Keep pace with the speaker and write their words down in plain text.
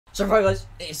So right guys,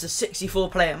 it's a 64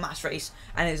 player match race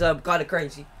and it's kind of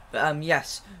crazy. But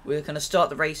yes, we're gonna start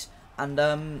the race and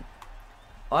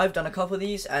I've done a couple of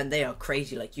these and they are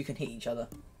crazy. Like you can hit each other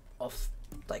off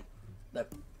like the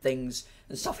things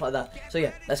and stuff like that. So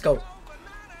yeah, let's go.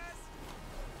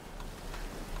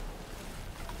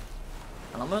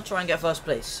 And I'm gonna try and get first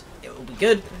place. It will be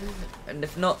good, and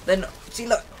if not, then see,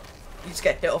 look, you just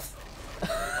get hit off.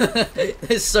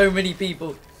 There's so many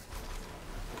people.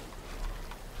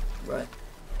 Right.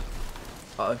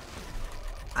 Uh oh.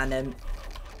 And then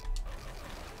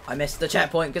I missed the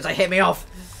checkpoint because I hit me off.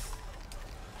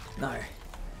 No.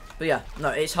 But yeah, no,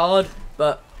 it's hard,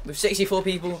 but with 64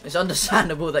 people, it's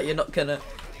understandable that you're not gonna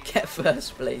get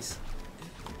first place.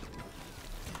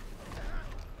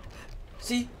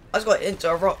 See, I just got into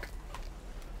a rock.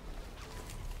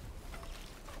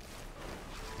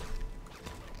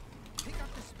 Pick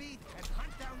up the speed and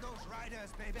hunt down those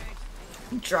riders, baby.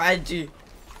 I'm trying to.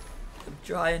 I'm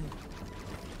trying.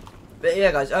 But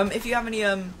yeah, guys, if you have any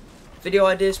video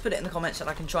ideas, put it in the comments and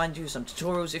I can try and do some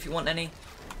tutorials if you want any.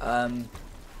 And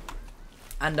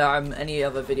any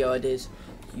other video ideas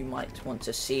you might want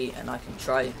to see, and I can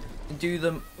try and do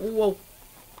them. Whoa.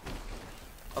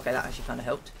 Okay, that actually kind of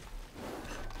helped.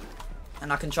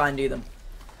 And I can try and do them.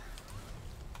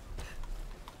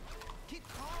 Keep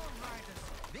calm, riders.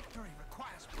 Victory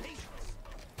requires patience.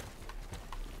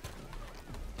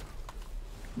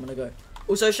 I'm gonna go.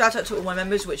 Also, shout out to all my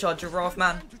members, which are Giraffe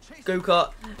Man,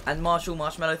 Go-Kart, and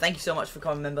Marshmallow. Thank you so much for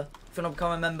becoming a member. If you're not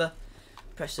becoming a member,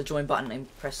 press the join button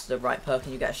and press the right perk,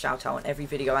 and you get a shout out on every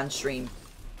video and stream.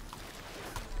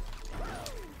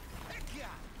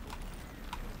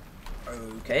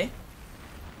 Okay.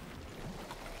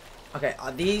 Okay,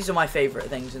 these are my favourite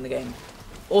things in the game.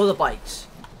 All the bikes.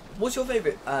 What's your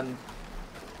favourite in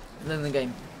the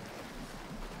game?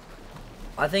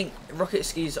 I think rocket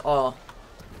skis are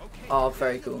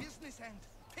very cool.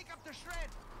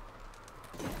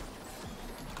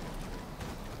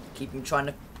 Keep him trying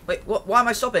to... Wait, what? Why am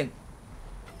I stopping?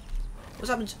 What's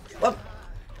happened to...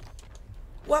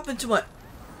 What happened to my...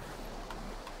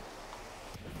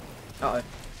 Uh-oh.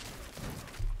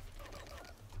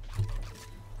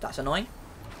 That's annoying.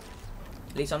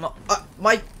 At least I'm not...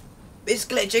 It's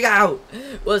glitching out!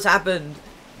 What's happened?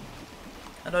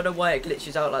 I don't know why it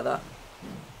glitches out like that.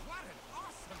 What an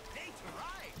awesome day to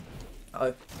ride.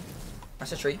 Uh-oh.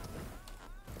 That's a tree.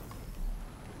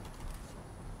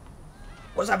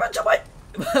 What's happened to my...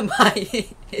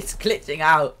 It's glitching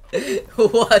out.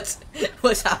 What?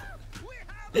 What's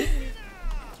happened?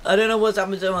 I don't know what's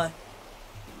happened to my...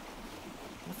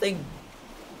 thing.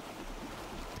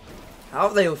 How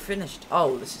have they all finished?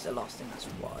 Oh, this is the last thing, that's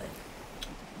why.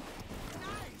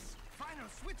 Nice. Final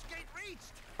switch gate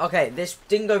reached. Okay, this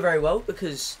didn't go very well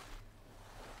because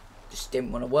it just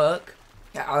didn't want to work.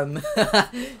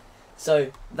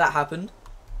 So that happened.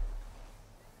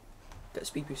 Get a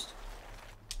speed boost.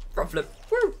 Front flip.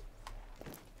 Woo!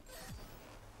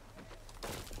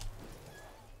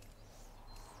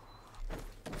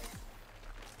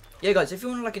 Yeah, guys, if you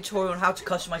want like a tutorial on how to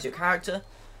customize your character,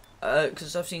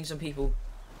 because I've seen some people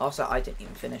ask that, I didn't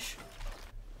even finish.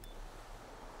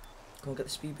 Come on, get the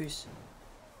speed boost.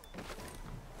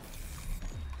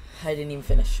 I didn't even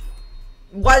finish.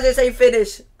 Why did it say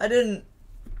finish? I didn't.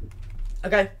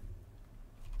 Okay.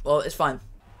 Well, it's fine.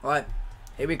 Alright.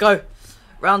 Here we go.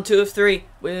 Round 2 of 3.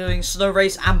 We're doing snow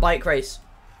race and bike race.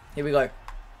 Here we go.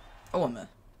 Oh, I'm an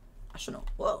astronaut.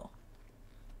 Whoa.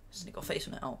 Hasn't it got a face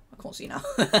on it? Oh, I can't see now.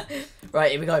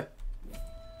 Right, here we go.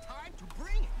 Time to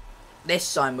bring it.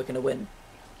 This time we're going to win.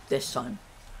 This time.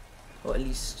 Or at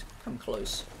least come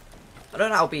close. I don't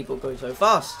know how people go so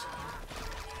fast.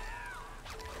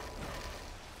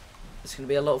 It's going to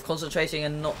be a lot of concentrating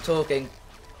and not talking.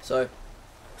 So.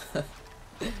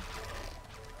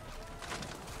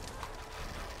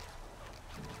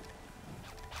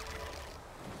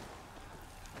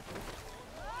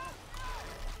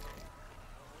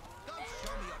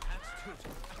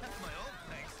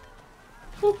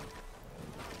 Woo.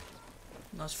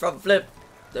 Nice front flip.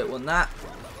 Don't want that.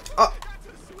 Oh.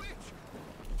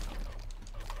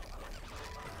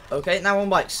 Okay, now on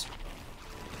bikes.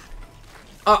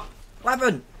 Oh, what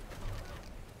happened?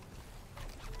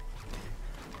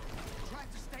 Try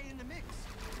to stay in the mix.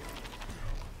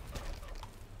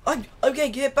 Okay,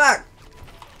 get back.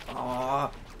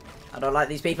 Oh, I don't like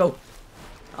these people.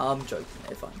 I'm joking.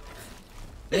 They're fine.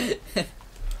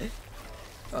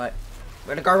 Alright,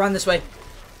 we're gonna go around this way.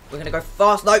 We're gonna go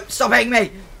fast. No, stop hitting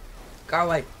me. Go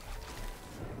away.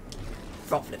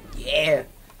 Front flip. Yeah.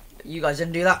 You guys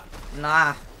didn't do that.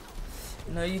 Nah.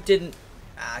 No, you didn't.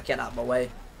 Ah, get out of my way.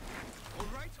 All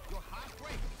right, you're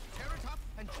halfway. Tear it up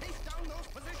and chase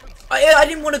I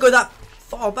didn't want to go that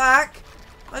far back.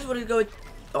 I just wanted to go...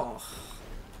 Oh.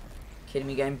 Kidding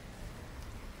me, game.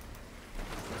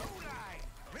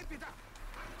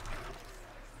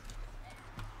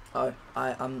 Oh,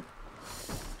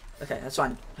 okay, that's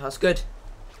fine. That's good.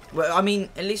 Well, I mean,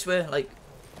 at least we're, like,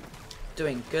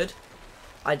 doing good.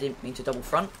 I didn't mean to double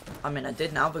front. I mean, I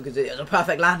did now because it was a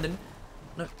perfect landing.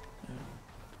 No.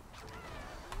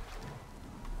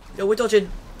 Yo, we're dodging.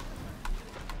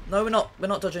 No, we're not. We're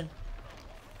not dodging.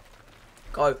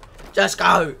 Go. Just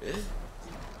go.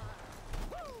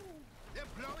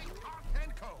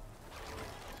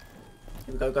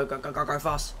 Here we go, go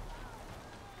fast.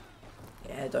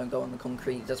 Yeah, don't go on the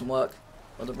concrete, it doesn't work.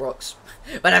 Or the rocks.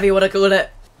 Whatever you want to call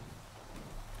it.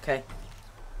 Okay.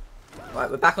 Right,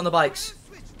 we're back on the bikes.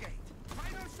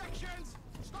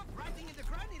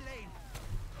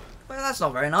 Well, that's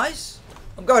not very nice.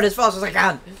 I'm going as fast as I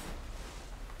can.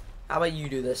 How about you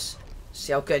do this?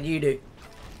 See how good you do.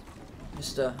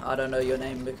 Mr. I don't know your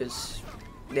name because...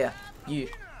 Yeah, you.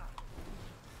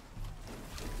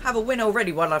 Have a win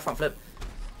already, why did I front flip?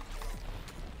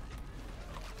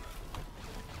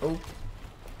 Oh.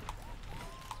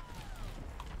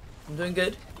 I'm doing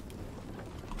good.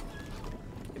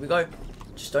 Here we go.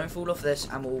 Just don't fall off this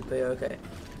and we'll be okay.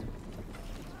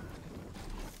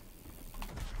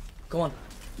 Come on.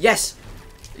 Yes!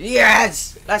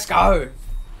 Yes! Let's go!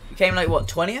 You came like, what,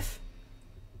 20th?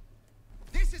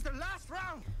 This is the last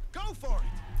round. Go for it.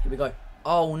 Here we go.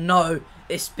 Oh no!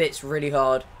 This bit's really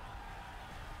hard.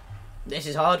 This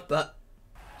is hard, but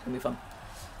it's gonna be fun.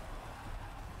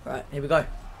 Right, here we go.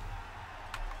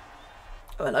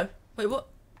 Oh, hello. Wait, what?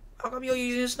 How come you're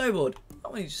using a snowboard? I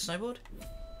want to use a snowboard.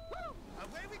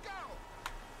 Away we go.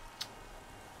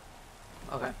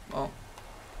 Okay, well.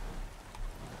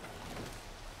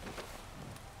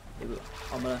 Here we go.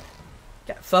 I'm gonna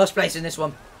get first place in this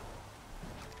one.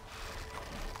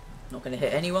 Not gonna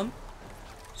hit anyone.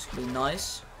 Just gonna be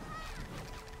nice.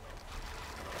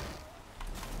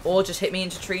 Or just hit me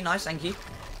into a tree. Nice, thank you.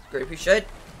 Great, appreciate.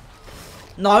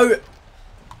 No!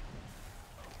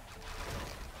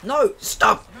 No!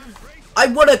 Stop! I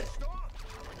wanna...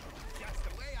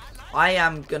 I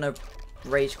am gonna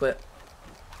rage quit.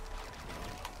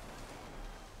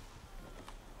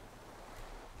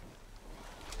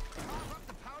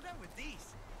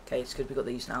 Okay, it's good we got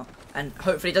these now. And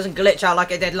hopefully it doesn't glitch out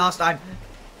like it did last time.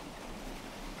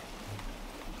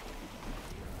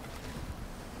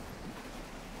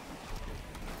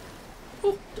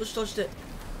 Oh, just dodged it.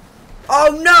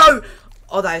 Oh no!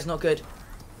 Oh, that is not good.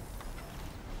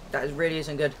 That really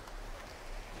isn't good.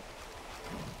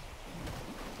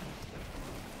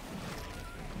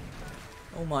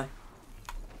 Oh my.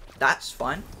 That's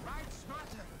fine.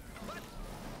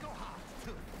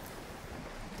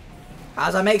 How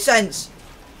does that make sense?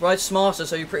 Ride smarter,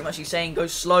 so you're pretty much saying go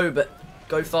slow, but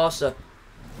go faster.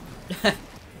 Keep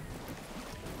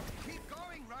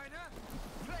going, Ryder.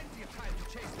 Plenty of time to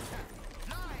chase the cat.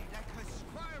 Fly like a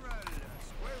squirrel.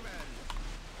 Squirrel.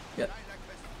 Yep. Fly like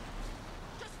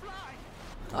a... Just fly.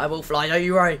 I will fly, don't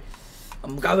you worry.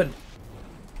 I'm going.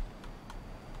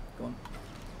 Go on.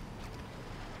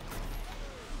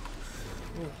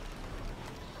 Ooh.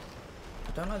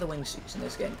 I don't like the wingsuits in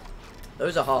this game.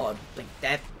 Those are hard. Like,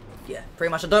 they're... Yeah, pretty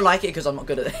much. I don't like it because I'm not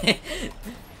good at it.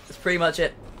 That's pretty much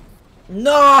it.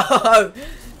 No!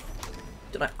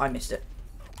 Did I missed it.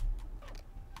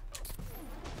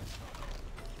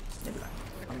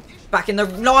 I'm back in the...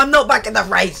 No, I'm not back in the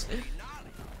race!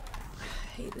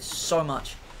 I hate this so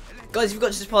much. Guys, if you've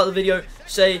got to this part of the video,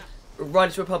 say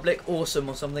Riders Republic awesome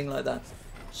or something like that.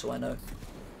 So I know.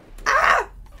 Ah!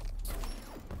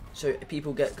 So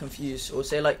people get confused. Or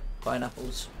say like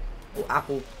pineapples. Or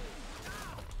apple.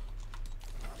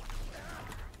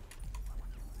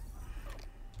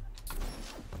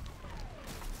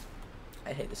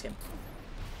 I hate this game.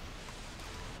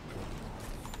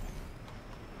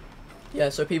 Yeah,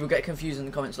 so people get confused in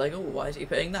the comments like, oh, why is he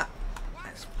putting that?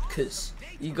 That's because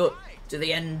you got to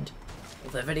the end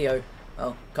of the video.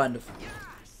 Well, kind of.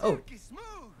 Oh.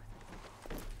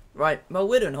 Right, well,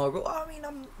 we're doing horrible. I mean,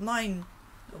 I'm 9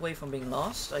 away from being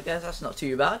last. I guess that's not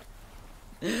too bad.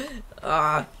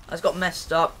 I just got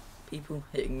messed up. People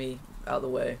hitting me out of the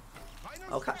way.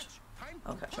 I'll catch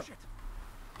up.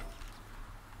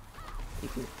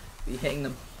 People be hitting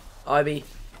them. I be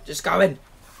just going.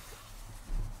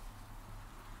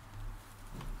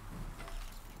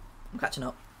 I'm catching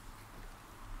up.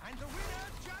 And the winner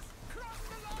just crossed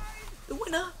the line. The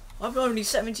winner? I'm only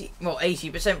 70, well,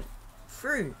 80%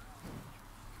 through.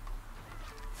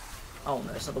 Oh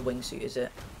no, it's not the wingsuit, is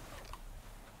it?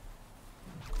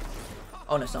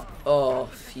 Oh no, it's not. Oh,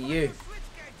 phew.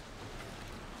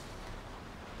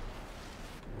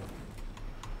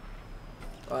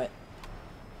 Right.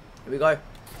 Here we go.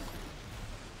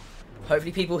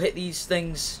 Hopefully people hit these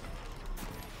things.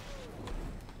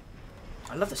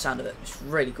 I love the sound of it. It's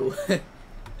really cool. Just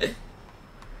 10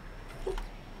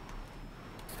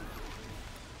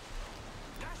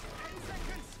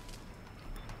 seconds.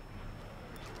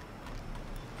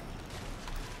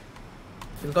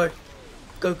 Here we go.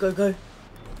 Go, go, go.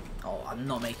 Oh, I'm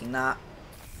not making that.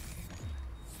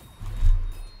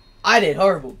 I did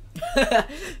horrible.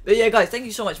 But yeah, guys, thank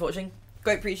you so much for watching.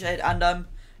 Great, appreciate it. And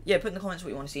yeah, put in the comments what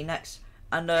you want to see next.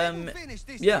 And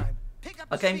yeah,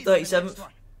 I came 37th.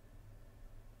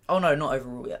 Oh no, not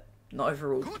overall yet. Not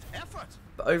overall. Good effort.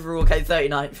 But overall came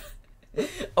 39th.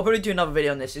 I'll probably do another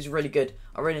video on this. It's really good.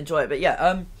 I really enjoy it. But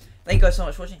yeah, thank you guys so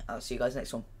much for watching. I'll see you guys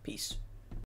next one. Peace.